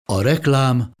A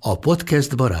reklám a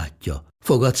podcast barátja.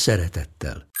 Fogad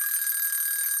szeretettel.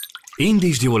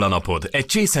 Indítsd jól a napod egy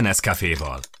csésze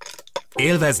Nescaféval.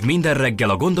 Élvezd minden reggel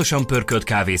a gondosan pörkölt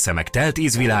kávészemek telt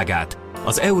ízvilágát,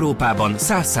 az Európában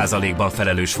 100%-ban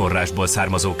felelős forrásból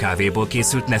származó kávéból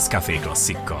készült Nescafé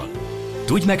klasszikkal.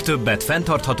 Tudj meg többet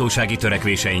fenntarthatósági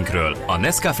törekvéseinkről a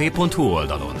nescafé.hu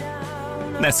oldalon.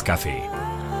 Nescafé.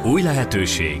 Új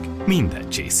lehetőség minden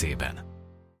csészében.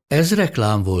 Ez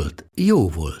reklám volt, jó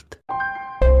volt.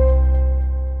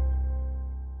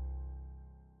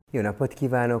 Jó napot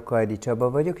kívánok, Kajdi Csaba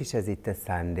vagyok, és ez itt a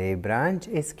Sunday Brunch,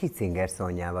 és Kicinger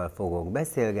Szonyával fogok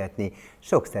beszélgetni.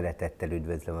 Sok szeretettel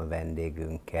üdvözlöm a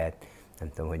vendégünket. Nem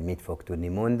tudom, hogy mit fog tudni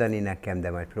mondani nekem,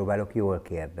 de majd próbálok jól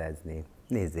kérdezni.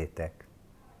 Nézzétek!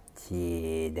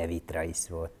 Jé, de vitra is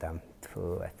voltam.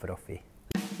 Fú, egy profi.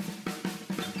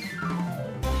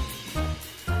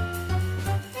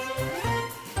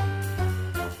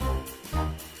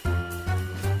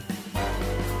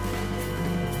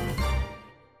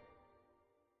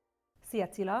 Szia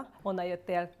Cilla, honnan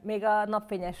jöttél? Még a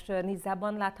napfényes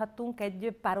Nizzában láthattunk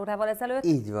egy pár órával ezelőtt.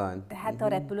 Így van. Tehát a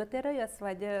repülőtérről jössz,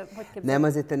 vagy hogy képzeled? Nem,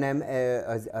 azért nem,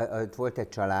 volt egy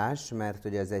csalás, mert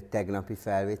ugye az egy tegnapi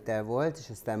felvétel volt, és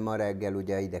aztán ma reggel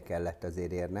ugye ide kellett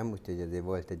azért érnem, úgyhogy azért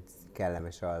volt egy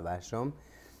kellemes alvásom.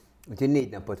 Úgyhogy 4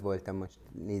 napot voltam most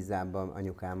Nizzában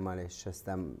anyukámmal, és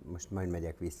aztán most majd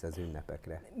megyek vissza az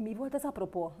ünnepekre. Mi volt az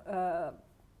apropó?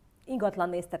 Ingatlan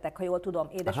néztetek, ha jól tudom.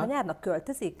 Édesanyádnak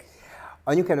költözik?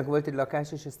 Anyukának volt egy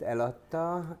lakás, és ezt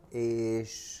eladta,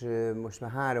 és most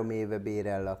már 3 éve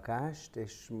bérel lakást,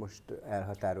 és most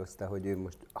elhatározta, hogy ő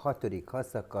most 6.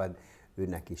 haszakad, ő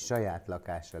neki saját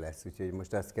lakása lesz, úgyhogy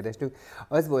most azt kerestünk.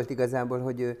 Az volt igazából,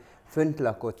 hogy ő fönt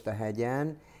lakott a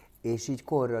hegyen, és így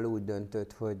korral úgy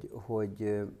döntött,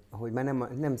 hogy már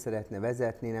nem szeretne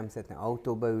vezetni, nem szeretne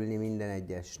autóba ülni minden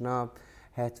egyes nap,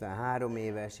 73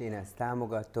 éves, én ezt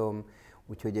támogatom,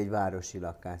 úgyhogy egy városi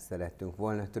lakást szerettünk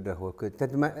volna, tudod, ahol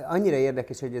Tehát annyira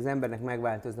érdekes, hogy az embernek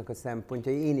megváltoznak a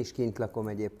szempontjai. Én is kint lakom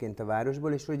egyébként a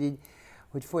városból, és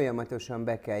hogy folyamatosan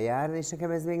be kell járni, és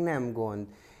nekem ez még nem gond.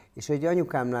 És hogy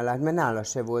anyukámnál mert nála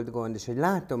se volt gond, és hogy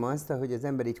látom azt, hogy az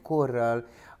ember így korral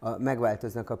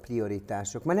megváltoznak a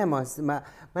prioritások. Már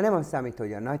nem az számít,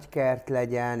 hogy a nagy kert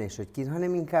legyen, és hogy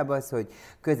hanem inkább az, hogy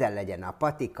közel legyen a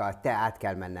patika, te át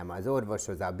kell mennem az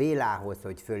orvoshoz, a Bélához,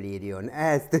 hogy fölírjon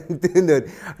ezt, tudod?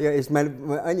 Ja, és már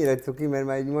annyira cuki, mert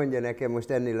már mondja nekem most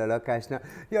ennél a lakásnál,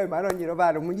 jaj, már annyira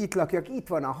várom, hogy itt lakjak, itt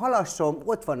van a halasom,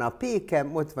 ott van a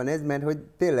pékem, ott van ez, mert hogy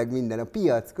tényleg minden, a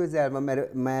piac közel van,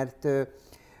 mert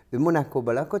ő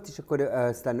Monacóban lakott, és akkor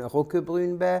aztán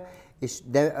Roquebrune-be,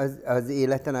 de az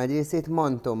élete nagy részét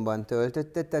Mentonban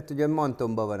töltötte, tehát ugye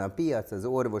Mentonban van a piac, az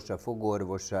orvosa,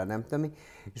 fogorvosa, nem tudom,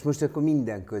 és most akkor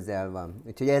minden közel van.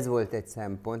 Úgyhogy ez volt egy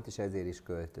szempont, és ezért is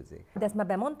költözik. De ezt már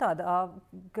bemondtad a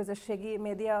közösségi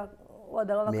média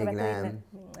oldalon a követőinek?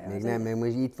 Még nem, még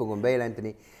most így fogom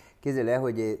bejelenteni. Képzeld el,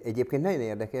 hogy egyébként nagyon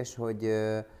érdekes,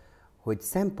 hogy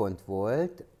szempont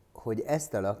volt, hogy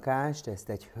ezt a lakást, ezt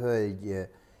egy hölgy,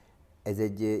 ez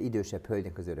egy idősebb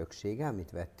hölgynek az öröksége,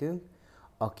 amit vettünk,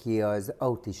 aki az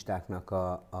autistáknak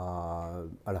a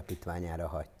alapítványára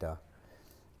hagyta.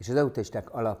 És az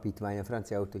autisták alapítványa, a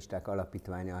francia autisták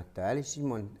alapítványa adta el,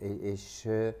 és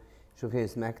sokan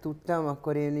ezt megtudtam,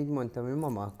 akkor én így mondtam, hogy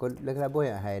mama, akkor legalább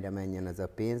olyan helyre menjen az a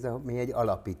pénz, ami egy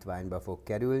alapítványba fog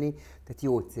kerülni, tehát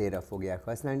jó célra fogják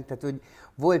használni. Tehát, hogy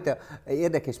volt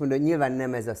érdekes mondani, hogy nyilván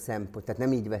nem ez a szempont, tehát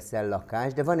nem így veszel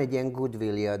lakást, de van egy ilyen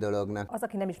goodwill-je a dolognak. Az,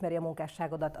 aki nem ismeri a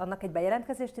munkásságodat, annak egy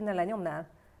bejelentkezést innen lenyomnál?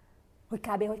 Hogy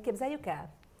kb. Hogy képzeljük el?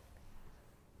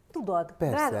 Tudod,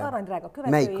 persze. Aranydrága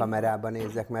követőim. Melyik kamerában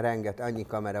nézzek, mert annyi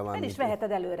kamera van. El is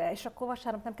veheted előre, és akkor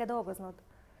vasárnap nem kell dolgoznod.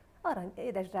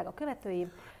 Édes drága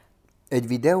követőim. Egy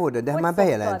videóra? De már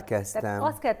bejelentkeztem. Tehát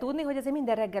azt kell tudni, hogy azért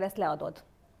minden reggel ezt leadod.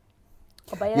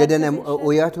 Ja, de nem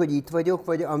olyat, hogy itt vagyok,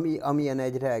 vagy amilyen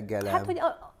egy reggelem? Hát, hogy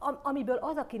amiből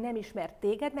az, aki nem ismer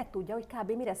téged, megtudja, hogy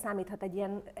kb. Mire számíthat egy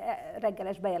ilyen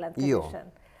reggeles bejelentkezésen.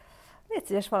 Jó. Légy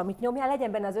szíves, valamit nyomjál,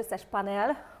 legyen benne az összes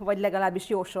panel, vagy legalábbis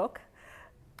jó sok.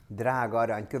 Drága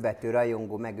arany, követő,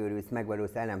 rajongó, megőrülsz,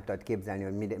 megvalósz, el nem tudod képzelni,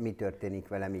 hogy mi történik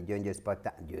velem így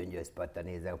Gyöngyöszpatta,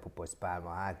 nézze a Puposz Pálma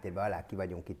háttérben, alá ki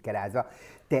vagyunk itt kerázva.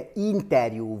 Te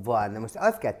interjú van, na most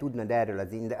azt kell tudnod erről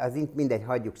mindegy,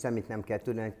 hagyjuk, semmit nem kell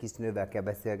tudni, egy kis nővel kell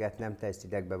beszélgetnem,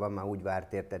 testidegben van, már úgy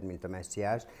várt érted, mint a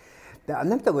messiás. De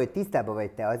nem tudom, hogy tisztában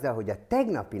vagy te azzal, hogy a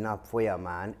tegnapi nap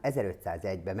folyamán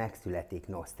 1501-ben megszületik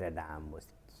Nostradamus.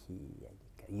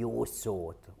 jó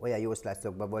szót. Olyan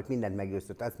jóslászokban volt, mindent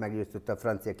meggyőzött, azt meggyőzött a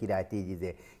francia királyt,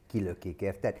 így kilökik,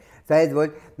 érted? Szóval ez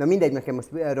volt, na mindegy, nekem most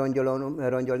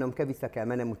rongyolnom kell, vissza kell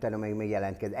mennem, utána még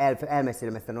jelentkezni.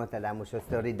 Elmesélem ezt a Notre Dame-os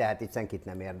sztorit, de hát itt senkit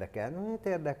nem érdekel. Na, hát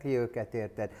érdekli őket,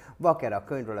 érted? Vaker a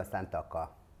könyvről, aztán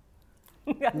taka.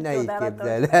 Ja, ne így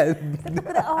képzeld el.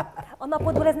 A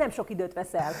napodból ez nem sok időt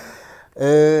vesz el.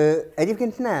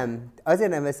 Egyébként nem. Azért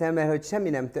nem veszem, mert hogy semmi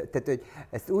nem... Tehát, hogy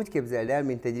ezt úgy képzeld el,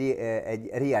 mint egy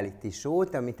reality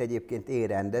show-t, amit egyébként én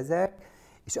rendezek,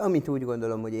 és amit úgy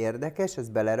gondolom, hogy érdekes,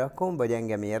 azt belerakom, vagy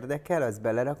engem érdekel, azt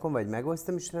belerakom, vagy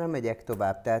megosztom, és nem megyek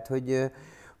tovább. Tehát, hogy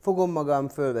fogom magam,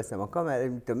 fölveszem a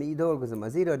kamerát, dolgozom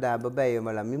az irodába, bejön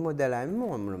valami modellál,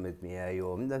 mondom, hogy milyen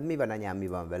jó, mi van anyám, mi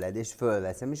van veled, és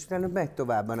fölveszem, és utána megy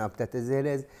tovább a nap. Tehát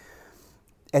ezért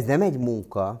ez nem egy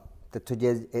munka. Tehát,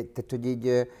 hogy így,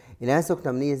 én el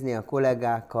szoktam nézni a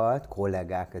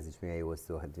kollégák, ez is milyen jó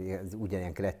szó, hát ez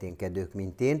ugyanilyen kreténkedők,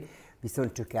 mint én,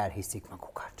 viszont csak elhiszik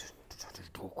magukat,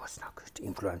 dolgoznak,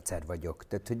 influencer vagyok.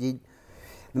 Tehát, hogy így,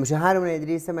 de most a 3-4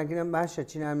 része meg nem más se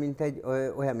csinál,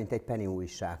 olyan, mint egy penny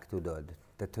újság, tudod.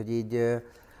 Tehát, hogy így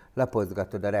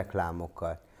lapozgatod a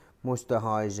reklámokat. Most a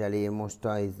hajzselé,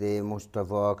 most a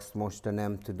Vax, most a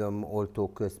nem tudom,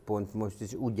 oltóközpont, most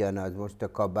is ugyanaz, most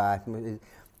a kabát.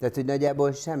 Tehát, hogy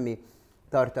nagyjából semmi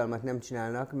tartalmat nem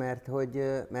csinálnak,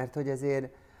 mert hogy azért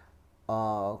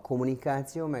a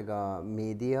kommunikáció meg a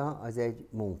média az egy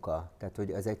munka, tehát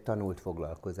hogy az egy tanult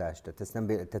foglalkozás.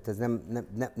 Tehát ez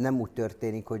nem úgy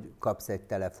történik, hogy kapsz egy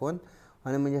telefont,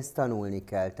 hanem hogy ezt tanulni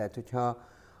kell. Tehát, hogyha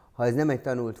ez nem egy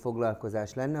tanult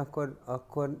foglalkozás lenne,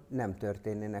 akkor nem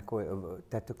történnének,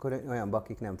 tehát akkor olyan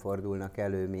bakik nem fordulnak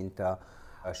elő, mint a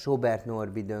Sobert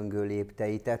Norbi döngő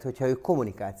léptei, tehát hogyha ők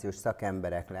kommunikációs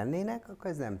szakemberek lennének, akkor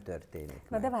ez nem történik.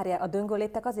 Na de várjál, a döngő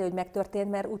léptek azért, hogy megtörtént,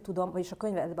 mert úgy tudom, vagyis a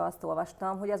könyvedben azt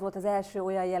olvastam, hogy az volt az első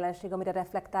olyan jelenség, amire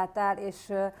reflektáltál,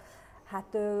 és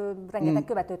hát rengeteg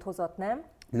követőt hozott, nem?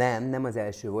 Nem az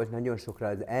első volt, nagyon sokra.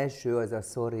 Az első az a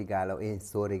Szorrigála, én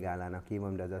Szorrigálának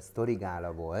hívom, de az a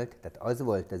Sztorigála volt, tehát az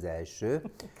volt az első.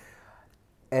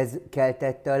 Ez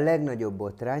keltette a legnagyobb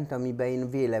botrányt, amiben én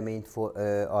véleményt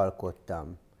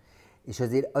alkottam. És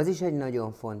azért az is egy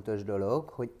nagyon fontos dolog,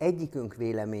 hogy egyikünk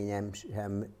véleményem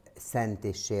sem szent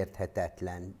és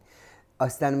sérthetetlen.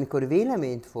 Aztán, amikor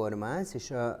véleményt formálsz,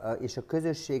 és a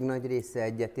közösség nagy része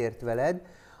egyetért veled,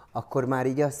 akkor már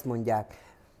így azt mondják,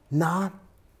 na,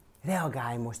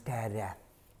 reagálj most erre,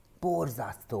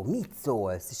 borzasztó, mit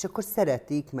szólsz? És akkor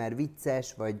szeretik, mert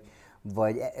vicces,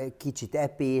 vagy kicsit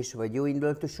epés, vagy jó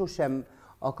indulatos, sosem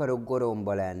akarok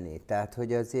goromba lenni. Tehát,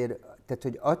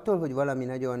 hogy attól, hogy valami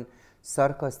nagyon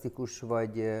szarkasztikus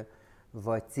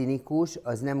vagy cinikus,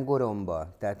 az nem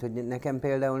goromba. Tehát, hogy nekem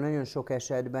például nagyon sok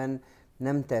esetben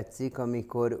nem tetszik,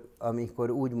 amikor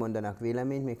úgy mondanak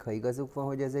véleményt, még ha igazuk van,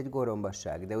 hogy ez egy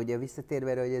gorombaság. De ugye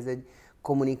visszatérve, hogy ez egy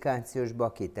kommunikációs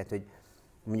baki, tehát, hogy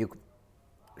mondjuk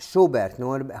Sobert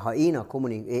Norbi, ha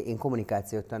én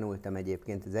kommunikációt tanultam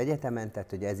egyébként az egyetemen, tehát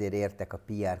hogy ezért értek a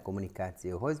PR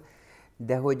kommunikációhoz,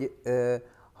 de hogy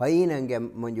ha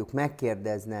engem mondjuk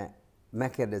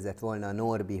megkérdezett volna a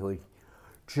Norbi, hogy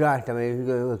csináltam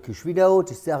egy kis videót,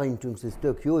 és szerintünk ez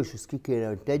tök jó, és ezt ki kéne,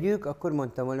 hogy tegyük, akkor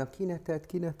mondtam volna, kineted,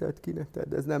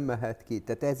 ez nem mehet ki.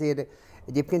 Tehát ezért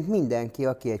egyébként mindenki,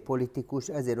 aki egy politikus,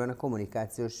 ezért van a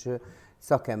kommunikációs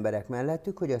szakemberek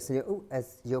mellettük, hogy azt mondja, ez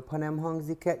jobb, ha nem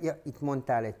hangzik el, ja, itt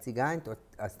mondtál egy cigányt, ott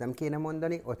azt nem kéne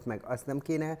mondani, ott meg azt nem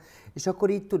kéne, és akkor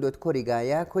így tudod,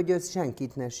 korrigálják, hogy ez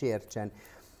senkit ne sértsen.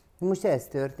 Most ez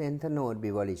történt a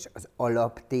Norbival is. Az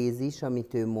alaptézis,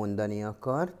 amit ő mondani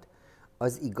akart,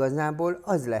 az igazából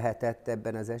az lehetett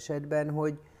ebben az esetben,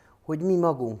 hogy mi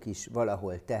magunk is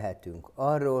valahol tehetünk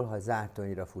arról, ha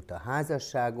zátonyra fut a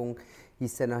házasságunk,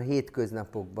 hiszen a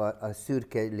hétköznapokban, a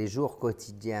szürke les jours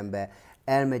quotidienben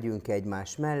elmegyünk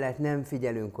egymás mellett, nem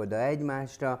figyelünk oda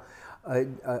egymásra,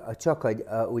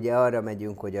 ugye arra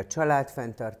megyünk, hogy a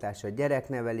családfenntartás, a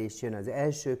gyereknevelés jön, az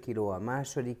első kiló, a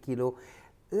második kiló.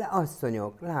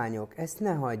 Asszonyok, lányok, ezt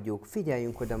ne hagyjuk,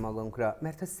 figyeljünk oda magunkra,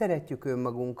 mert ha szeretjük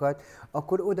önmagunkat,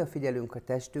 akkor odafigyelünk a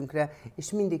testünkre,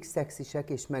 és mindig szexisek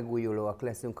és megújulóak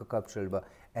leszünk a kapcsolatban.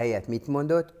 Helyett mit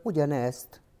mondott?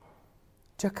 Ugyanezt.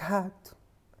 Csak hát.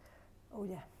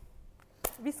 Ugye.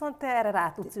 Viszont te erre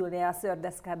rá tudsz ülni a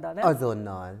szördeszkáddal, nem?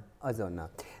 Azonnal.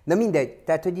 Na mindegy,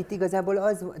 tehát hogy itt igazából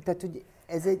tehát hogy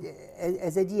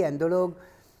ez egy ilyen dolog.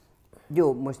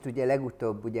 Jó, most ugye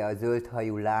legutóbb ugye a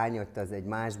zöldhajú lány, ott az egy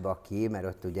más baki, mert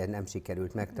ott ugye nem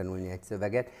sikerült megtanulni egy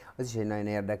szöveget. Az is egy nagyon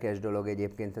érdekes dolog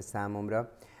egyébként a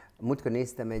számomra. Múltkor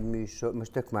néztem egy műsor,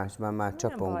 most tök másban már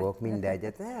csapongok,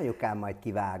 mindegy. Anyukám majd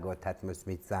kivágott, hát most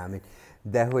mit számít.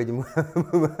 De hogy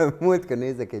múltkor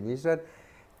nézek egy műsor,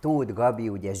 Tóth Gabi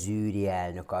ugye zsűri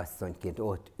elnök asszonyként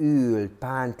ott ül,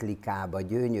 pántlikába,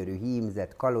 gyönyörű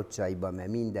hímzett kalocsaiba, mert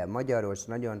minden magyaros,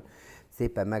 nagyon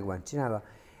szépen meg van csinálva,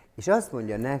 és azt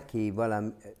mondja neki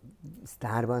valami,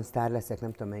 sztár leszek,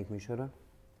 nem tudom melyik műsora,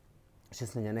 és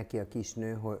azt mondja neki a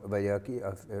kisnő, vagy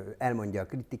elmondja a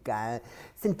kritikát,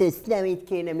 szerintem ezt nem így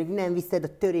kéne, még nem viszed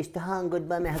a törést a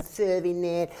hangodba, mert ha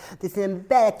fölvinnél, de szerintem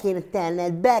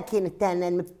bele kéne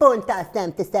tenned, mert pont azt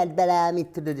nem teszed bele, amit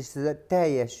tudod, és ez a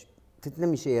teljes, tehát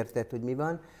nem is érted, hogy mi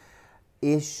van.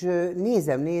 És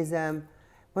nézem,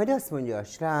 majd azt mondja a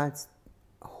srác,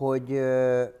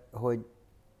 hogy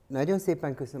nagyon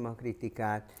szépen köszönöm a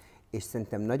kritikát, és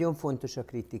szerintem nagyon fontos a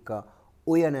kritika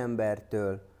olyan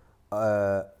embertől,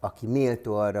 aki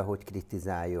méltó arra, hogy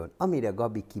kritizáljon. Amire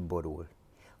Gabi kiborul.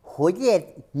 Hogy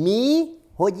ért? Mi?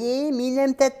 Hogy én? Mi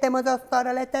nem tettem, az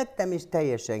asztalra letettem? És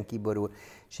teljesen kiborul.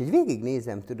 És így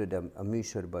végignézem, tudod, a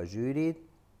műsorban a zsűrit,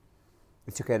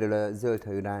 csak erről a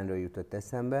zöldhajú lányról jutott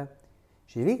eszembe,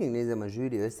 és így végignézem a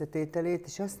zsűri összetételét,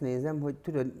 és azt nézem, hogy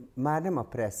tudod, már nem a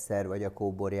Presser vagy a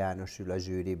Kóbor János ül a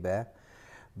zsűribe,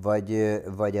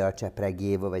 vagy a Csepreg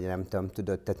Éva, vagy nem tudom,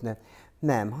 tudod, tehát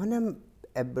nem, hanem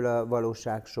ebből a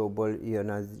valóságsóból jön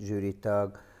a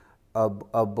zsűritag,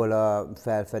 abból a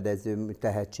felfedező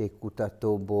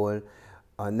tehetségkutatóból,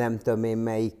 a nem tudom én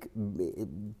melyik,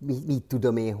 mit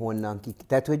tudom én honnan ki.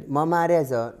 Tehát, hogy ma már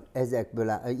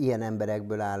ilyen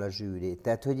emberekből áll a zsűri.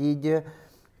 Tehát, hogy így,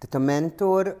 tehát a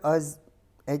mentor az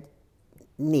egy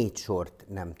 4 sort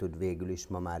nem tud végül is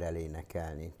ma már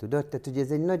elénekelni. Tudod? Tehát, hogy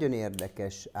ez egy nagyon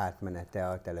érdekes átmenete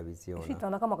a televíziónak. És itt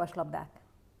vannak a magaslabdák,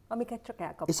 amiket csak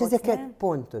elkapkodsz. És ezeket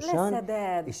pontosan,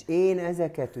 leszeded. És én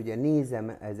ezeket ugye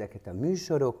nézem, ezeket a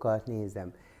műsorokat,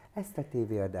 nézem ezt a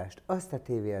tévéadást, azt a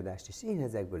tévéadást, és én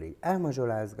ezekből így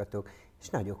elmazsolázgatok, és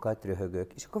nagyokat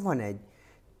röhögök. És akkor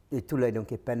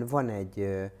tulajdonképpen van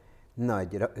egy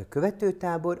nagy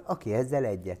követőtábor, aki ezzel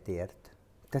egyetért.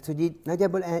 Tehát, hogy így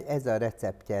nagyjából ez a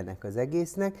receptje ennek az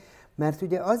egésznek, mert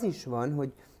ugye az is van,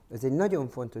 hogy ez egy nagyon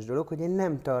fontos dolog, hogy én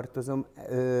nem tartozom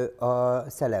a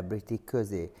celebrity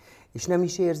közé, és nem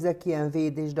is érzek ilyen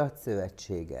véd- és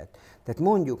datszövetséget. Tehát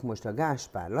mondjuk most a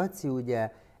Gáspár Laci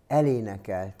ugye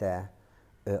elénekelte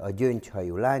a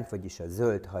gyöngyhajú lányt, vagyis a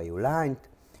zöldhajú lányt,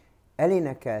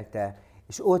 elénekelte,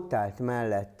 és ott állt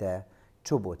mellette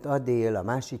Csobot Adél, a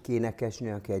másik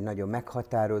énekesnő, aki egy nagyon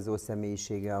meghatározó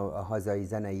személyisége a hazai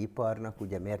zenei iparnak,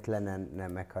 ugye miért lenne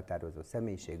nem meghatározó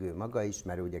személyiség, ő maga is,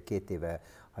 mert ugye 2 éve,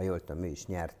 ha jól tudom, ő is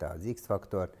nyerte az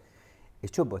X-faktort, és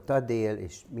Csobot Adél,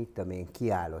 és mit tudom én,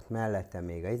 kiállott mellette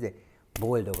még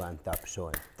boldogan tapsol.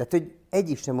 Tehát, hogy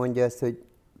egyik sem mondja azt, hogy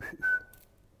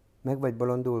meg vagy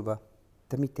bolondulva,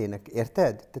 te mit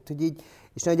érted? Tehát, hogy így,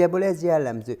 és nagyjából ez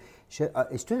jellemző.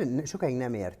 És tudod, sokáig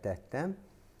nem értettem,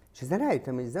 és ezzel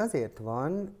rájöttem, hogy ez azért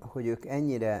van, hogy ők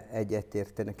ennyire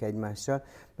egyetértenek egymással,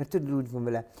 mert tudod, úgy van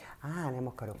vele, nem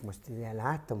akarok most,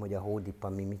 láttam, hogy a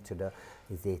Hódipami micsoda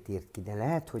írt ki, de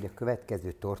lehet, hogy a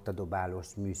következő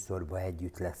tortadobálós műsorban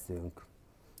együtt leszünk.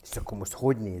 És akkor most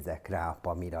hogy nézek rá a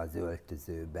Pamira az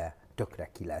öltözőbe? Tökre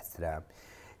ki lesz rám.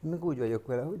 Én meg úgy vagyok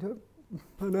vele, hogy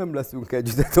ha nem leszünk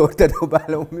együtt a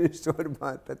tortadobáló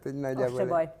műsorban, tehát hogy nagyjából... Az se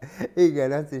baj.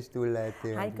 Igen, az is túl lehet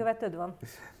élni. Hány követőd van?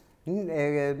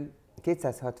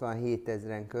 267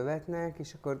 000 követnek,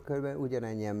 és akkor körülbelül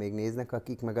ugyanennyien még néznek,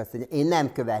 akik meg azt mondják, én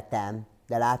nem követem.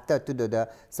 De láttad, tudod, a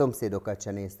szomszédokat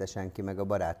se nézte senki, meg a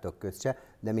barátok közt se,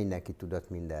 de mindenki tudott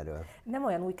mindenről. Nem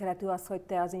olyan új keletű az, hogy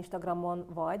te az Instagramon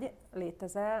vagy,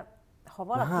 létezel. Ha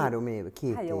valaki... 3 éve,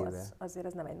 2 jó, éve. Azért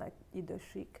ez nem egy nagy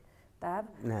idősík táv.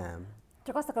 Nem.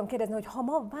 Csak azt akarom kérdezni, hogy ha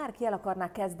ma bárki el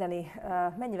akarná kezdeni,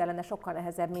 mennyivel lenne sokkal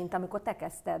nehezebb, mint amikor te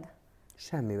kezdted?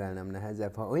 Semmivel nem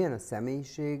nehezebb. Ha olyan a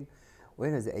személyiség,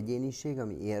 olyan az egyéniség,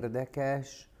 ami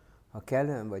érdekes, ha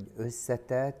kellően vagy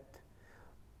összetett,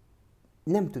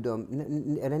 nem tudom,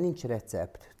 erre nincs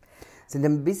recept.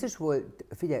 Szerintem biztos volt,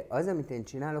 figyelj, az, amit én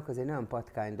csinálok, az egy nagyon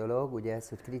patkány dolog, ugye ez,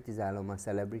 hogy kritizálom a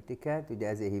celebrityket, ugye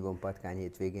ezért hívom patkány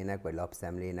hétvégének, vagy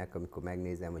lapszemlének, amikor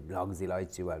megnézem, hogy Lagzi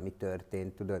Lajcsival mi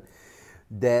történt, tudod.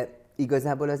 De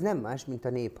igazából az nem más, mint a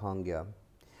néphangja.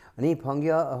 A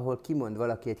néphangja, ahol kimond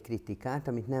valaki egy kritikát,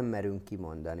 amit nem merünk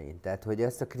kimondani. Tehát, hogy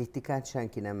ezt a kritikát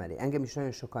senki nem meri. Engem is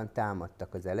nagyon sokan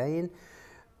támadtak az elején.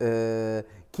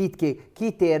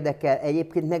 Kit érdekel?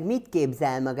 Egyébként meg mit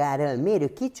képzel magáról?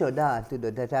 Miért? Kicsoda?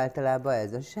 Tudod, de általában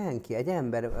ez a senki. Egy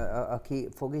ember, aki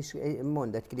fog és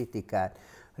mond egy kritikát.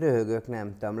 Röhögök,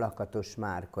 nem tudom, Lakatos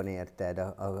Márkon, érted?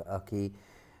 Aki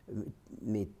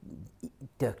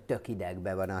tök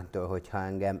idegbe van attól, hogyha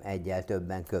engem egyel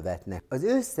többen követnek. Az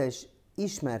összes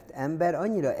ismert ember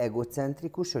annyira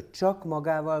egocentrikus, hogy csak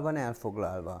magával van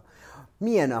elfoglalva.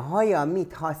 Milyen a haja,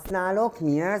 mit használok,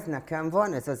 mi ez, nekem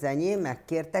van, ez az enyém,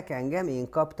 megkértek engem, én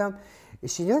kaptam.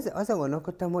 És így azon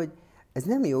gondolkodtam, hogy ez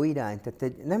nem jó irány,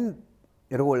 tehát nem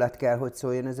rólad kell, hogy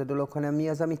szóljon ez a dolog, hanem mi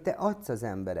az, amit te adsz az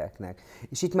embereknek.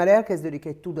 És itt már elkezdődik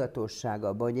egy tudatosság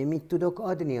abban, hogy én mit tudok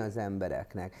adni az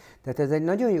embereknek. Tehát ez egy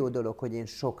nagyon jó dolog, hogy én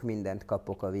sok mindent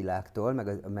kapok a világtól,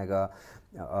 meg a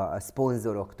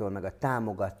szponzoroktól, meg a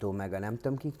támogató, meg a nem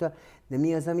tudom kiktől, de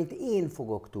mi az, amit én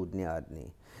fogok tudni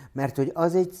adni. Mert hogy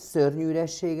az egy szörnyű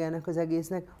üresség ennek az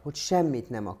egésznek, hogy semmit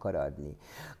nem akar adni.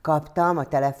 Kaptam a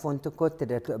telefontokat,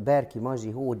 tehát a Berki, Mazsi,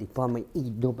 Hódi, Pami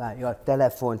így dobálja a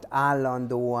telefont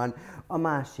állandóan, a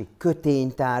másik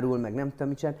kötényt árul, meg nem tudom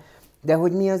mit csinál, de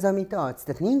hogy mi az, amit adsz.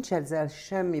 Tehát nincs ezzel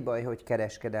semmi baj, hogy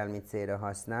kereskedelmi célra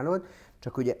használod,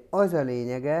 csak ugye az a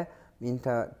lényege, mint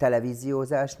a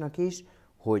televíziózásnak is,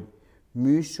 hogy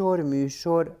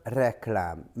műsor,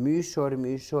 reklám.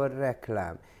 Műsor,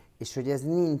 reklám. És hogy ez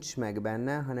nincs meg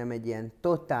benne, hanem egy ilyen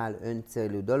totál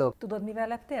öncélű dolog. Tudod, mivel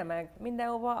leptél meg?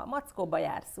 Mindenhova mackóba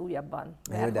jársz újabban.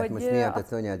 Jó, de most miatt a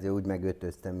Szonyát úgy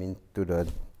megötöztem, mint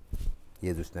tudod,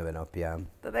 Jézus neve napján.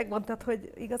 Te megmondtad,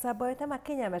 hogy igazából te már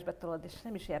kényelmesbe tolod, és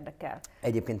nem is érdekel.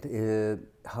 Egyébként,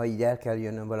 ha így el kell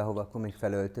jönnöm valahova, akkor még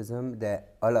felöltözöm, de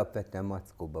alapvetően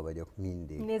mackóba vagyok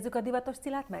mindig. Nézzük a divatos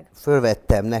Cillát meg?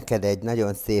 Fölvettem neked egy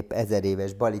nagyon szép 1000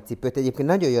 éves balicipőt. Egyébként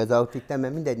nagyon jó az outfitem,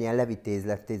 mert mindegy ilyen levitéz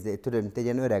lett, tudod, mint egy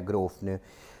ilyen öreg grófnő.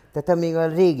 Tehát amíg a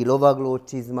régi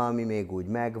lovaglócsizma, ami még úgy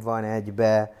megvan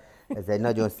egybe, ez egy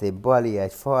nagyon szép bali,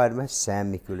 egy farm,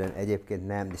 semmi külön, egyébként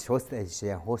nem, és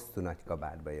ilyen hosszú nagy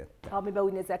kabátba jöttem. Amiben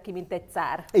úgy nézel ki, mint egy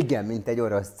cár. Igen, mint egy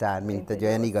orosz cár, mint egy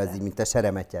olyan igazi, mint a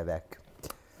Seremetyevek.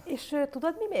 És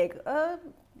tudod mi még?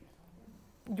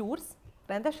 Gyúrsz?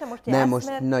 Rendesen most jársz? Nem, most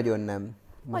mert nagyon nem.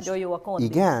 Most... Nagyon jó a kondi,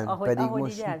 igen? ahogy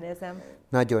most így elnézem.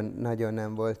 Nagyon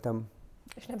nem voltam.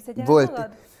 És nem szégyelled magad?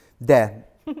 De,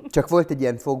 csak volt egy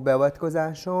ilyen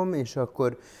fogbeavatkozásom, és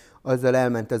akkor azzal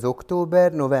elment az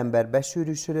október, november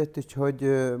besűrűsödött,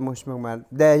 úgyhogy most meg már...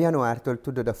 De januártól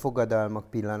tudod, a fogadalmak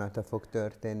pillanata fog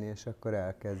történni, és akkor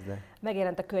elkezdek.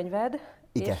 Megjelent a könyved,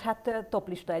 igen. És hát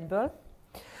toplista egyből.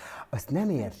 Azt nem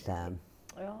értem.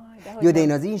 Jaj, jó, de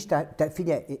én az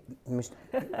figyelj, most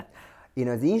én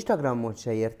az Instagramot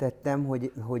se értettem,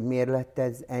 hogy miért lett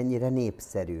ez ennyire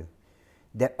népszerű.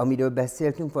 De amiről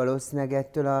beszéltünk, valószínűleg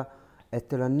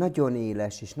ettől a nagyon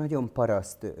éles és nagyon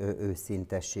paraszt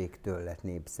őszintességtől lett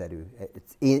népszerű.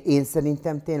 Én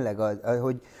szerintem tényleg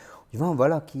hogy van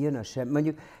valaki, jön a semmi,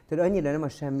 mondjuk, tehát annyira nem a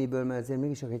semmiből, mert azért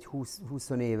mégis egy 20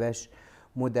 éves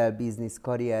modellbiznisz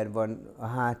karrier van a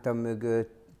hátam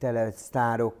mögött, tele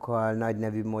sztárokkal, nagy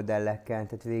nevű modellekkel,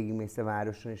 tehát végigmész a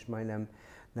városon, és majdnem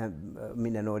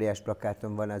minden óriás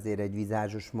plakáton van azért egy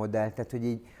vizázsos modell, tehát hogy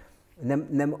így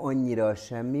nem annyira a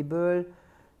semmiből,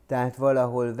 tehát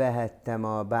valahol vehettem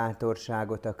a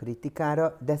bátorságot a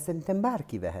kritikára, de szerintem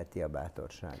bárki veheti a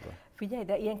bátorságot. Figyelj,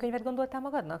 de ilyen könyvet gondoltál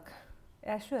magadnak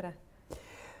elsőre?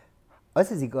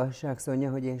 Az az igazság,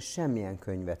 Szonya, hogy én semmilyen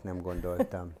könyvet nem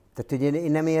gondoltam. Tehát, hogy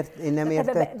én nem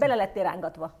értettem. Bele lettél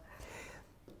rángatva.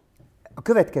 A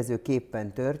következő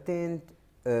képpen történt.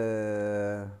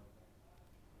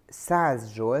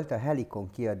 Szász Zsolt, a Helikon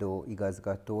kiadó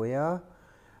igazgatója,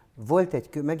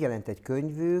 megjelent egy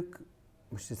könyvük,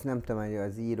 most ezt nem tudom, hogy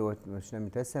az írót, most nem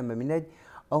jut eszembe, mindegy,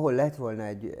 ahol lett volna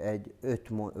egy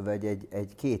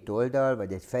 2 oldal,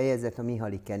 vagy egy fejezet a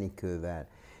Mihaly Kenikővel.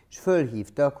 És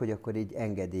fölhívtak, hogy akkor így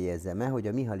engedélyezem-e, hogy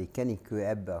a Mihaly Kenikő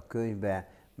ebbe a könyvbe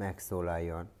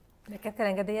megszólaljon. Neked kell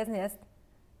engedélyezni ezt?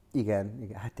 Igen,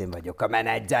 hát én vagyok a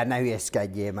menedzser, ne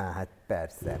hülyeskedjél már, hát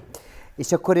persze.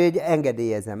 És akkor így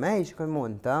engedélyezem-e, és akkor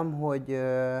mondtam,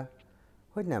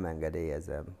 hogy nem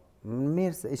engedélyezem.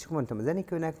 És mondtam az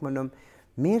Enikőnek, mondom,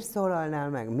 miért szólalnál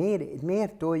meg,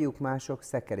 miért toljuk mások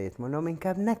szekerét? Mondom,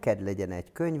 inkább neked legyen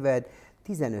egy könyved,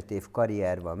 15 év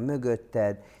karrier van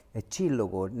mögötted, egy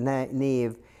csillogó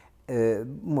név,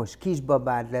 most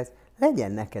kisbabád lesz,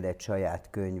 legyen neked egy saját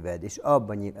könyved, és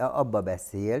abba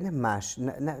beszél,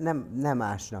 nem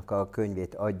másnak a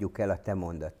könyvét adjuk el a te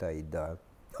mondataiddal.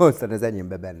 Aztán az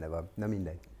enyémben benne van, na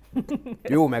mindegy.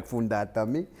 Jó megfundáltam,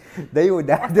 mi? De jó,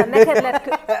 de... Aztán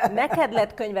neked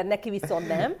lett könyved, neki viszont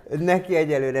nem. Neki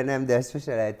egyelőre nem, de ezt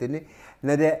sose lehet tudni.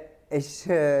 Na de,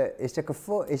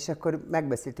 és akkor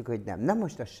megbeszéltük, hogy nem. Na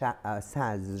most a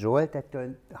Szász Zsolt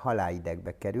ettől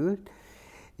halálidegbe került,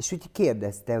 és úgy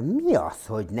kérdeztem, mi az,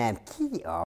 hogy nem? Ki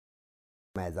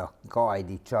ez a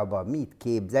Kajdi Csaba, mit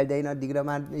képzel? De én addigra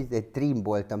már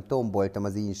tomboltam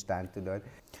az Instán, tudod.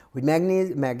 Hogy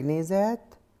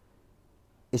megnézett,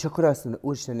 és akkor azt mondta,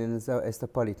 úristen, én ezt a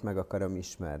Palit meg akarom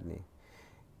ismerni.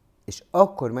 És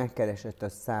akkor megkeresett a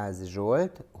Szász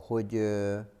Zsolt, hogy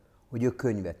ő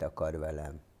könyvet akar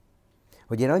velem.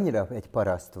 Hogy én annyira egy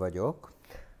paraszt vagyok,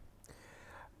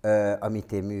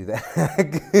 amit én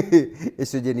művelek,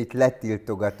 és hogy én itt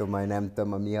letiltogatom majd nem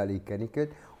tudom a Mihály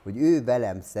Kenikőt, hogy ő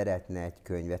velem szeretne egy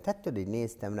könyvet. Hát tudod, így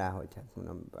néztem rá, hogy hát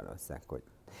mondom, valószínűleg, hogy...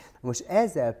 Most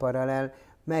ezzel paralel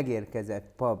megérkezett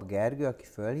Pap Gergő, aki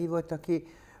fölhívott, aki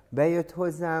bejött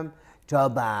hozzám,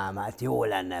 Csabám, hát jó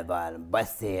lenne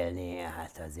beszélni,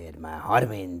 hát azért már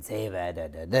 30 éve,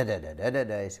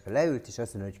 és akkor leült, és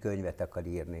azt mondja, hogy könyvet akar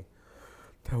írni.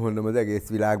 Te mondom, az egész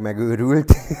világ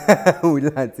megőrült. Úgy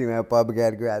látszik, mert a Pap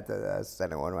Gergő, hát az se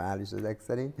normális ezek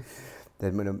szerint.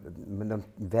 Tehát mondom,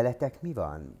 veletek mi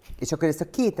van? És akkor ezt a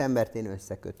két embert én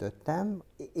összekötöttem.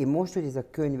 Én most, hogy ez a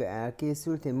könyv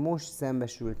elkészült, én most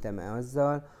szembesültem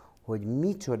azzal, hogy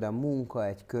micsoda munka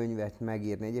egy könyvet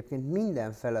megírni. Egyébként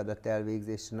minden feladat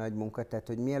elvégzése nagy munka, tehát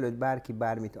hogy mielőtt bárki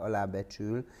bármit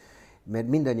alábecsül, mert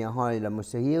mindannyian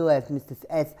hajlamos, hogy jó,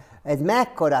 ez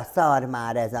mekkora szar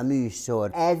már ez a műsor,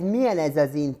 ez milyen ez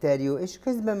az interjú, és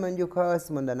közben mondjuk, ha azt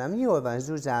mondanám, jól van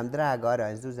Zsuzsám, drága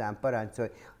arany Zsuzsám, parancsolj,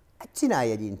 hát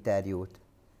csinálj egy interjút.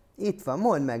 Itt van,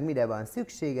 mondd meg, mire van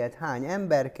szükséged, hány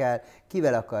ember kell,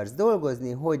 kivel akarsz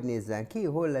dolgozni, hogy nézzen ki,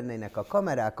 hol lennének a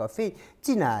kamerák, a fény,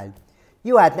 csináld.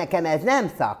 Jó, hát nekem ez nem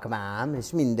szakmám,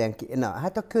 és mindenki... Na,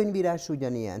 hát a könyvírás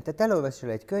ugyanilyen. Tehát elolvasol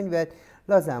egy könyvet,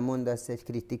 lazán mondasz egy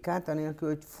kritikát, anélkül,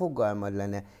 hogy fogalmad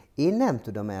lenne. Én nem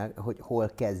tudom el, hogy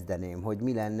hol kezdeném, hogy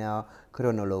mi lenne a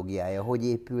kronológiája, hogy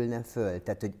épülne föl.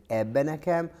 Tehát, hogy ebben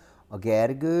nekem a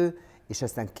Gergő, és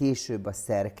aztán később a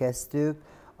szerkesztők,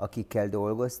 akikkel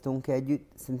dolgoztunk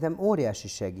együtt, szerintem óriási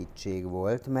segítség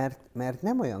volt, mert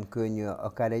nem olyan könnyű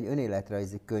akár egy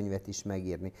önéletrajzi könyvet is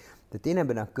megírni. Tehát én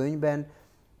ebben a könyvben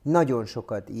nagyon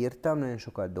sokat írtam, nagyon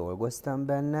sokat dolgoztam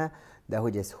benne, de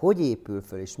hogy ez hogy épül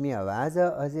föl és mi a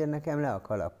váza, azért nekem le a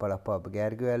kalappal a Pap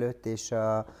Gergő előtt és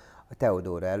a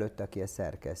Teodóra előtt, aki a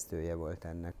szerkesztője volt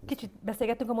ennek. Kicsit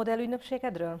beszélgettünk a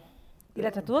modellügynökségedről?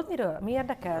 Illetve tudod miről? Mi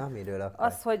érdekel? Amiről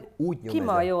akarsz. Az, hogy ki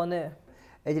ma a jó nő.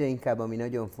 Egyre inkább, ami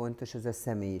nagyon fontos, az a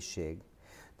személyiség.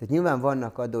 Tehát nyilván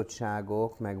vannak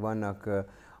adottságok, meg vannak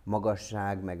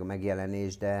magasság, meg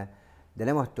megjelenés, de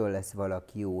nem attól lesz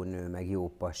valaki jó nő, meg jó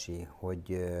pasi,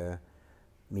 hogy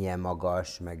milyen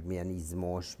magas, meg milyen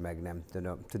izmos, meg nem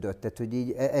tudom. Tudod, tehát hogy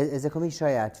így, ezek a mi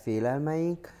saját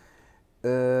félelmeink,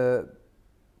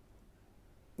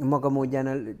 maga módján,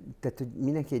 tehát hogy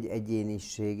mindenki egy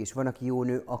egyéniség, és van, aki jó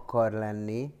nő akar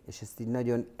lenni, és ezt így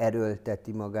nagyon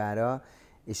erőlteti magára,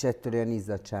 és ettől olyan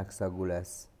izzadságszagú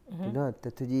lesz. Tudod?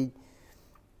 Tehát, hogy így,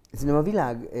 szerintem a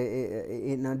világ,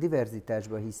 én a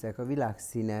diverzitásban hiszek, a világ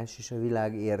színes, és a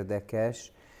világ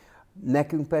érdekes.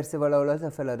 Nekünk persze valahol az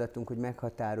a feladatunk, hogy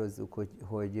meghatározzuk,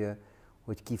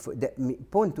 hogy ki, de mi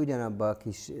pont ugyanabban a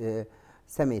kis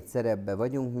szemétszerepben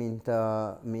vagyunk,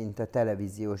 mint a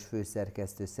televíziós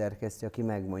szerkesztő, aki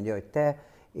megmondja, hogy te,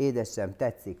 édesem,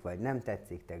 tetszik vagy nem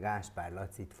tetszik, te Gáspár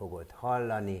Lacit fogod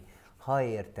hallani, ha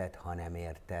érted, ha nem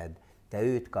érted, te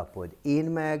őt kapod. Én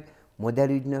meg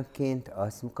modellügynökként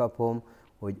azt kapom,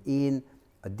 hogy én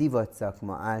a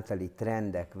divatszakma általi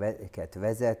trendeket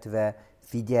vezetve,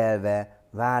 figyelve,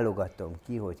 válogatom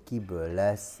ki, hogy kiből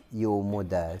lesz jó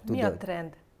modell. Tudod? Mi a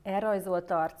trend?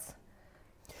 Elrajzolt arc?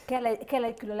 Kell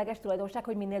egy különleges tulajdonság,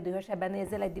 hogy minél dühösebben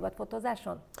nézzél egy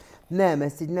divatfotózáson? Nem,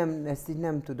 ezt így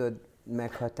nem tudod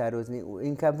meghatározni.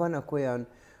 Inkább vannak olyan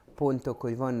pontok,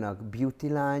 hogy vannak beauty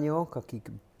lányok,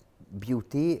 akik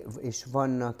beauty, és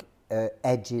vannak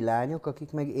edgy lányok,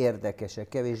 akik meg érdekesek,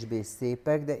 kevésbé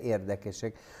szépek, de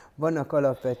érdekesek. Vannak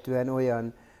alapvetően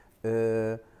olyan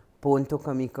pontok,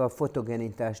 amik a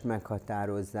fotogenitást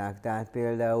meghatározzák. Tehát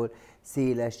például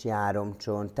széles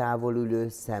járomcsont, távolülő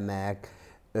szemek,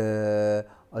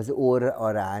 az orr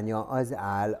aránya,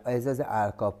 ez az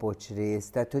állkapocs rész.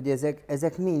 Tehát, hogy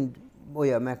ezek mind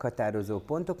olyan meghatározó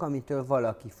pontok, amitől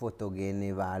valaki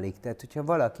fotogénné válik. Tehát, hogyha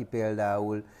valaki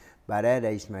például, bár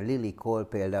erre is, mert Lily Cole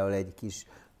például egy kis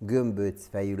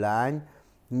gömböcfejű lány,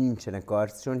 nincsenek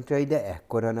arccsontjai, de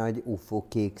ekkora nagy ufó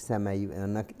kék szemei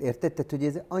vannak. Érted? Tehát, hogy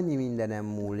ez annyi mindenem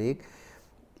múlik,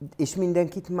 és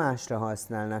mindenkit másra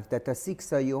használnak. Tehát a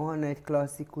Szikszai Johanna egy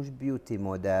klasszikus beauty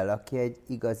modell, aki egy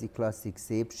igazi klasszik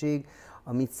szépség,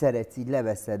 amit szeretsz, így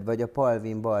leveszed, vagy a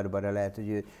Palvin Barbara lehet,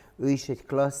 hogy ő is egy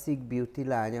klasszik beauty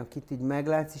lány, akit így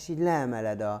meglátsz, és így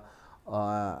leemeled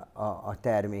a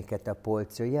terméket a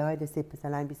polcról. Jaj, de szép ez a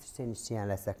lány, biztos én is ilyen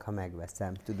leszek, ha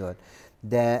megveszem, tudod.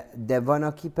 De van,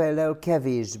 aki például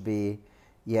kevésbé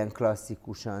ilyen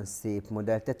klasszikusan szép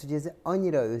modell. Tehát, hogy ez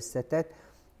annyira összetett,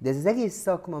 de ez az egész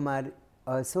szakma már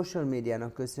a social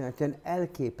médiának köszönhetően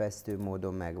elképesztő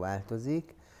módon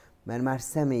megváltozik, mert már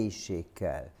személyiség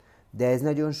kell. De ez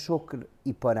nagyon sok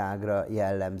iparágra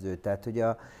jellemző. Tehát, hogy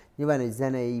nyilván egy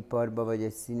zenei iparban, vagy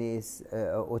egy színész,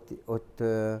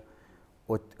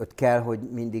 ott kell, hogy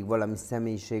mindig valami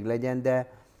személyiség legyen,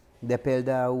 de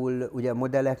például ugye a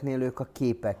modelleknél ők a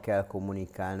képekkel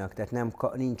kommunikálnak, tehát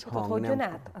nincs hang. Hogy jön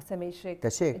át a személyiség?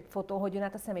 Tessék? Egy fotó, hogy jön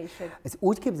át a személyiség? Ez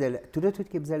úgy tudod, hogy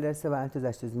képzeld el ezt a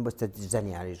változást? Ez most egy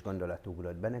zseniális gondolat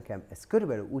ugrott be nekem. Ezt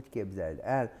körülbelül úgy képzeld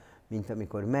el, mint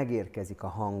amikor megérkezik a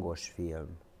hangos film.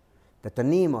 Tehát a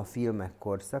néma filmek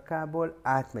korszakából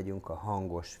átmegyünk a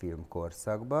hangos film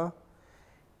korszakba,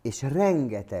 és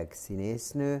rengeteg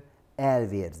színésznő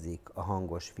elvérzik a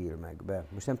hangos filmekbe.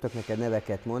 Most nem tudok neked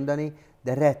neveket mondani,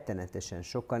 de rettenetesen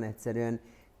sokan egyszerűen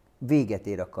véget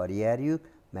ér a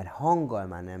karrierjük, mert hanggal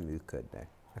már nem működnek.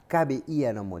 Kb.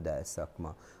 Ilyen a modell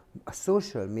szakma. A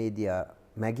social media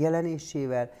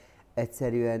megjelenésével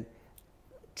egyszerűen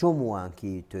csomóan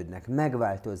kiütődnek,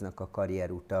 megváltoznak a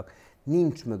karrierutak,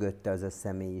 nincs mögötte az a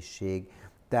személyiség.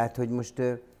 Tehát, hogy most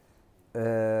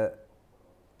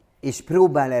és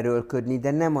próbál erőlködni,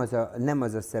 de nem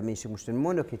az a személyiség. Most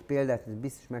mondok egy példát, ezt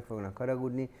biztos meg fognak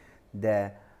haragudni,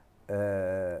 de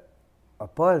a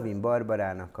Palvin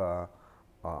Barbarának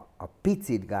a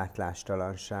picit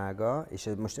gátlástalansága, és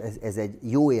ez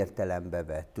egy jó értelembe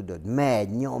vett, tudod, megy,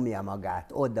 nyomja magát,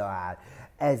 odaáll,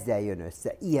 ezzel jön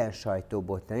össze, ilyen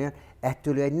sajtóbotán jön,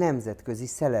 ettől ő egy nemzetközi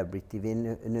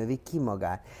celebrity-vé növi ki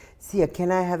magát. Szia, can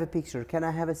I have a picture, can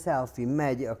I have a selfie?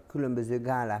 Megy a különböző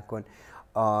gálákon.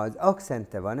 Az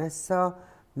Accente Vanessa,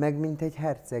 meg mint egy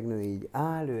hercegnő így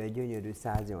áll, ő egy gyönyörű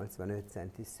 185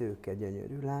 centi szőke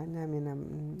gyönyörű lány,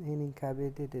 én inkább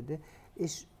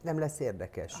és nem lesz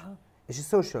érdekes. Aha. És a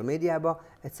social médiában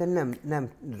egyszerűen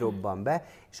nem robban be,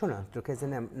 és onnantól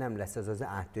kezdve nem lesz az az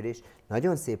áttörés.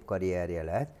 Nagyon szép karrierje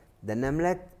lett, de nem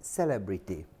lett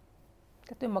celebrity.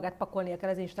 Tehát önmagát pakolnia kell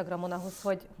az Instagramon ahhoz,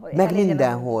 hogy meg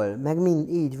mindenhol,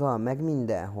 így van, meg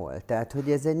mindenhol. Tehát,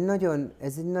 hogy ez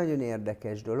egy nagyon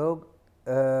érdekes dolog,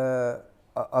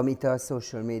 amit a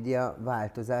social media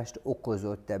változást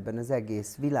okozott ebben az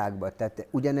egész világban. Tehát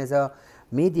ugyanez a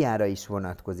médiára is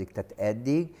vonatkozik. Tehát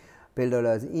eddig például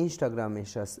az Instagram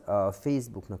és a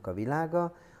Facebooknak a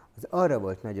világa az arra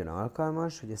volt nagyon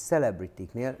alkalmas, hogy a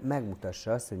celebritiknél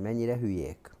megmutassa azt, hogy mennyire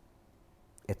hülyék.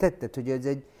 Érted? Tehát, hogy ez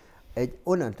egy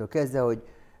onnantól kezdve,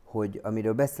 hogy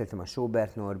amiről beszéltem, a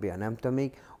Sobert Norbi, a nem tudom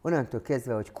még, onnantól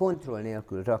kezdve, hogy kontroll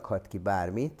nélkül rakhat ki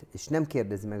bármit, és nem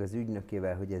kérdezi meg az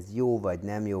ügynökével, hogy ez jó vagy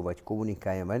nem jó, vagy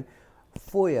kommunikálja, vagy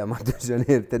folyamatosan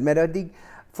érted, mert addig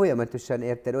folyamatosan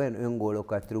érted, olyan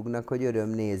öngólokat rúgnak, hogy öröm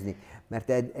nézni. Mert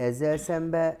ezzel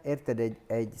szemben, érted,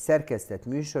 egy szerkesztett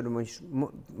műsor, most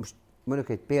mondok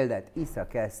egy példát,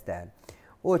 Iszak Eszter,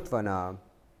 ott van a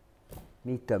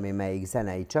mit tudom én melyik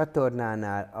zenei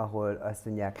csatornánál, ahol azt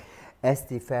mondják,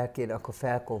 Eszti felkér, akkor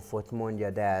felkonfot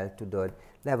mondjad el, tudod,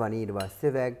 le van írva a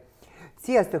szöveg.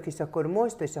 Sziasztok, és akkor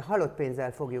most, és a halott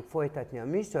pénzzel fogjuk folytatni a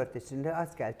műsort, és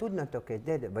azt kell tudnatok,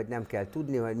 vagy nem kell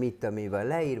tudni, hogy mit tudom, mi van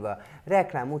leírva,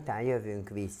 reklám után jövünk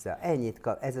vissza. Ennyit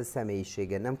kap, ez a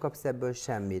személyisége, nem kapsz ebből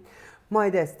semmit.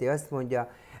 Majd Eszti azt mondja,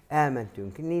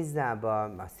 elmentünk Nizzába,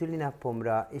 a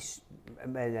szülinapomra, és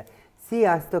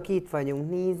sziasztok, itt vagyunk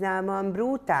Nizában,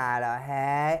 brutál a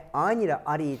hely, annyira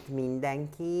arít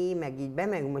mindenki, meg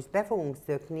így most be fogunk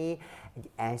szökni egy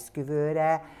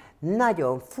esküvőre,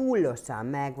 nagyon fullosan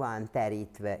meg van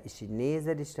terítve, és így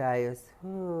nézed, és rájössz,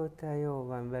 te jó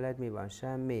van veled, mi van,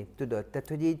 semmi, tudod, tehát,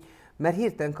 hogy így, mert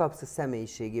hirtelen kapsz a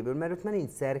személyiségéből, mert ott már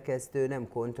nincs szerkesztő, nem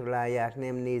kontrollálják,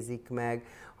 nem nézik meg,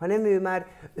 hanem ő már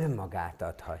önmagát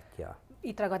adhatja.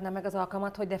 Itt ragadnám meg az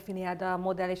alkalmat, hogy definiáld a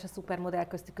modell és a szupermodell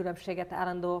közti különbséget,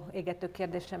 állandó égető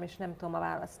kérdésem, és nem tudom a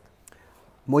választ.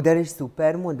 Modell és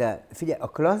szupermodell? Figyelj, a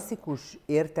klasszikus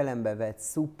értelembe vett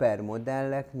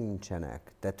szupermodellek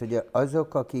nincsenek. Tehát, hogy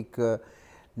azok, akik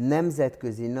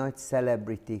nemzetközi nagy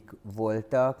celebritik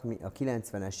voltak, a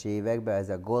 90-es években ez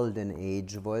a Golden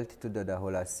Age volt, tudod,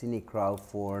 ahol a Cindy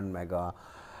Crawford, meg a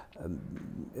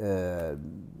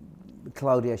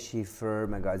Claudia Schiffer,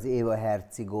 meg az Eva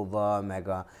Herzigova, meg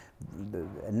a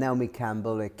Naomi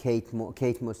Campbell,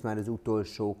 Kate Moss már az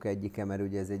utolsók egyike, mert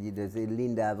ugye ez egy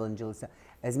Linda Evangelisz,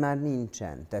 ez már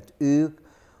nincsen. Tehát ők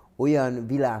olyan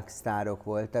világsztárok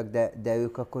voltak, de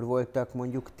ők akkor voltak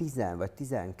mondjuk 10 vagy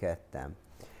 12-en.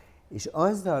 És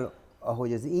azzal,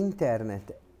 ahogy az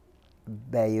internet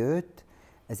bejött,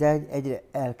 ez egyre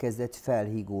elkezdett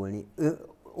felhigulni.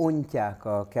 Ontják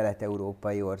a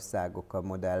kelet-európai országok a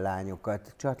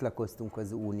modelllányokat, csatlakoztunk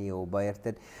az Unióba,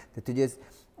 érted? Tehát ugye ez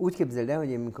úgy képzeld el, hogy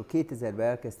én amikor 2000-ben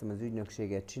elkezdtem az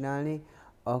ügynökséget csinálni,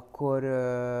 akkor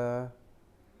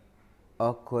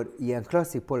akkor ilyen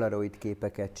klasszik polaroid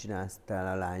képeket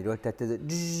csináltál a lányról, tehát ez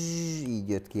így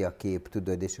jött ki a kép,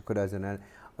 tudod, és akkor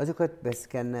azokat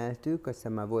beszkenneltük,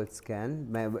 aztán már volt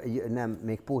szkenn, nem,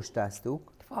 még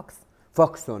postáztuk.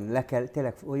 Faxon,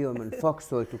 tényleg olyan,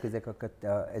 faxoltuk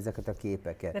ezeket a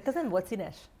képeket. De ez nem volt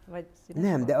színes? Vagy színes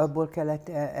nem, volt? de abból kellett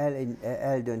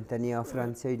eldönteni a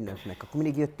francia ügynöknek. Akkor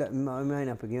mindig mai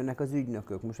napig jönnek az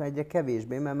ügynökök. Most már egyre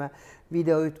kevésbé, mert már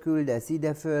videót küldesz,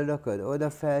 ide fölrakod, oda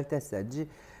felteszed.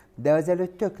 De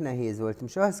azelőtt tök nehéz volt.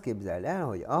 Most azt képzeld el,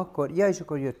 hogy és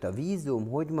akkor jött a vízum,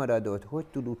 hogy maradott, hogy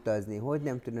tud utazni, hogy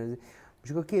nem tud utazni. És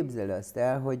akkor képzeld azt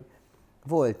el, hogy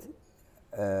volt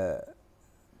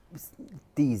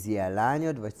 10 ilyen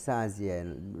lányod, vagy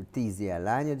 10 ilyen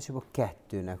lányod, és akkor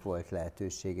 2-nek volt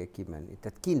lehetősége kimenni.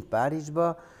 Tehát kint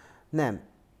Párizsba nem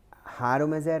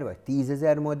 3000 vagy 10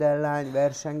 000 modelllány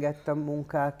versengett a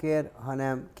munkákért,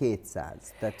 hanem 200.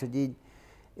 Tehát, hogy így,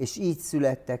 és így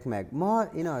születtek meg. Ma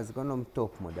én azt gondolom,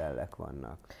 top modellek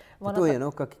vannak. Tehát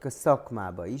olyanok, akik a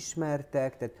szakmába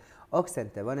ismertek, tehát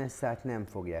Accente Vanessát nem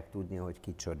fogják tudni, hogy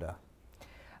kicsoda.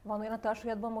 Van olyan a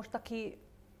társulatban most, aki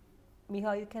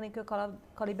Mihály Kenikő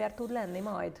kaliber tud lenni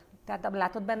majd? Tehát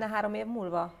látod benne 3 év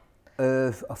múlva?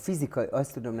 A fizikai,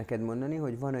 azt tudom neked mondani,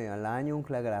 hogy van olyan lányunk,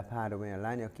 legalább 3 olyan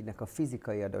lány, akinek a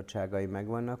fizikai adottságai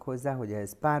megvannak hozzá, hogy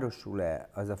ehhez párosul-e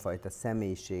az a fajta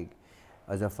személyiség,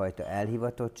 az a fajta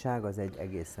elhivatottság, az egy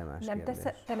egészen más kérdés.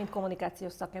 Te, mint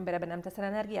kommunikációs szakember, ebben nem teszel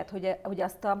energiát, hogy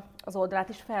azt az oldalát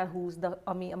is felhúzd,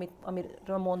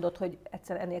 amiről mondod, hogy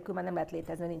egyszer ennélkül már nem lehet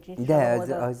létezni, nincs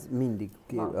de az mindig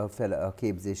a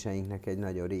képzéseinknek egy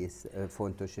nagyon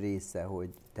fontos része, hogy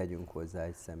tegyünk hozzá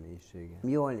egy személyiséget.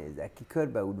 Jól nézek ki,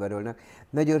 körbeudvarolnak.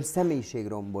 Nagyon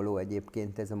személyiségromboló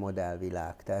egyébként ez a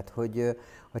modellvilág. Tehát, hogy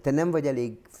ha te nem vagy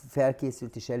elég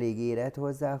felkészült és elég érett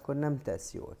hozzá, akkor nem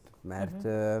tesz jót.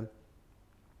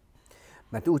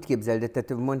 Mert úgy képzeld, tehát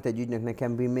mondta egy ügynök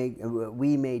nekem,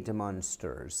 we made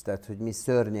monsters, tehát hogy mi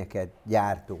szörnyeket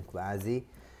gyártunk kvázi.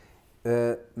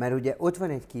 Mert ugye ott van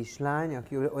egy kislány,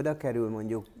 aki oda kerül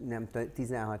mondjuk nem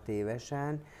 16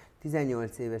 évesen,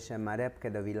 18 évesen már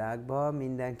repked a világba,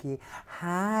 mindenki,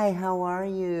 hi, how are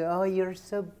you? Oh, you're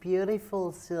so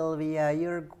beautiful, Sylvia,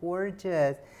 you're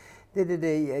gorgeous.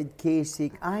 Egy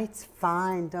késik, it's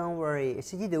fine, don't worry.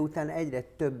 És egy idő után egyre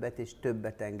többet és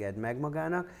többet enged meg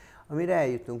magának, amire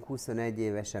eljutunk 21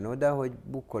 évesen oda, hogy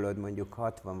bukkolod mondjuk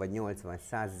 60 vagy 80 vagy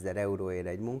 100 000 euróért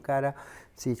egy munkára,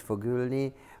 és így fog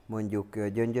ülni, mondjuk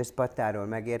Gyöngyöspatáról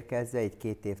megérkezve egy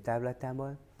 2 év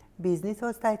távlatából.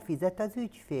 Bizniszosztályt fizet az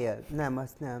ügyfél? Nem,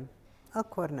 azt nem.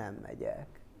 Akkor nem megyek.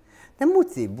 De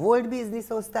Muci, volt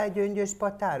bizniszosztály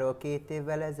Gyöngyöspatáról 2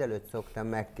 évvel ezelőtt, szoktam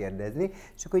megkérdezni,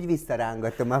 és akkor így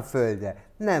visszarángatom a földre.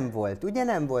 Nem volt, ugye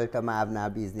nem volt a MÁV-nál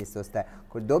bizniszosztály?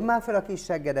 Akkor dobd már fel a kis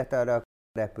seggedet arra a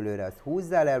repülőre, azt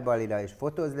húzzál el Balira, és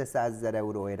fotózd le 100 000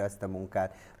 euróért azt a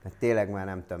munkát, mert tényleg már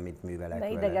nem tudom, mit művelek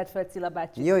vele. Ne idegelt fel Cilla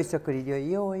bácsi. Jó, és akkor így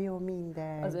jó,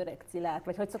 minden. Az öreg Cillát,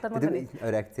 vagy hogy szoktad mondani?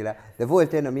 Öreg Cilla. De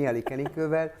volt olyan a Mihály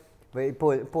Kenikővel, vagy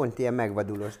pont ilyen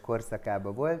megvadulós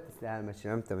korszakában volt, ezt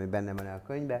elmesélem, nem tudom, hogy benne van a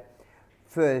könyvben,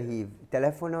 fölhív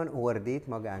telefonon, ordít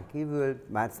magán kívül,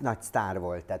 már nagy sztár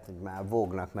volt, tehát már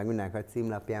Vogue-nak, meg mindenki a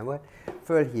címlapján volt,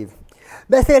 fölhív.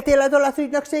 Beszéltél az olasz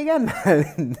ügynökségemmel?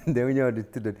 De úgy ordít,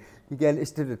 tudod, igen,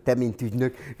 és tudod, te mint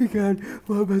ügynök, igen,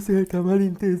 már beszéltem,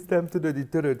 elintéztem, tudod, így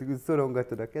töröltük,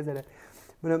 szorongatod a kezedet.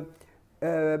 Mondom,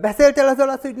 beszéltél az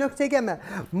olasz ügynökségemmel?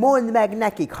 Mondd meg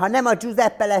nekik, ha nem a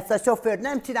Giuseppe lesz a sofőr,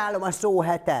 nem csinálom a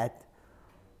sóhetet.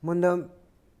 Mondom,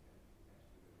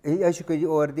 és akkor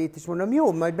ordít, és mondom,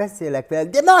 jó, majd beszélek vele,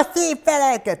 de ma szép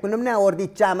felelket! Mondom, ne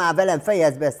ordítsál már velem,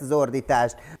 fejezd be ezt az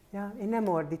ordítást. Ja, én nem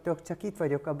ordítok, csak itt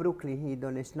vagyok a Brooklyn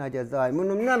hídon, és nagy a zaj.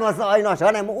 Mondom, nem a zajnos,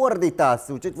 hanem ordítasz,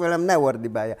 úgyhogy velem ne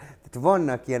ordibálja. Tehát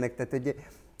vannak ilyenek, tehát, hogy,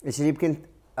 és egyébként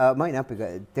a mai napig a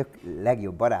tök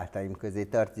legjobb barátaim közé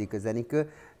tartozik a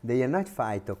Zenikő, de ilyen nagy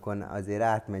fájtokon azért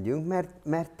átmegyünk,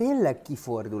 mert tényleg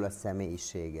kifordul a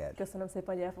személyiséged. Köszönöm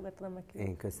szépen, hogy elfogadtad meg.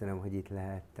 Én köszönöm, hogy itt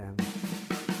lehettem.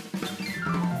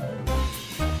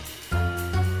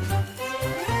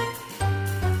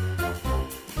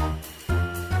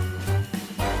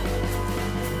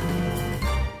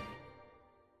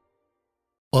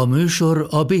 A műsor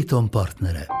a Béton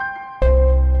partnere.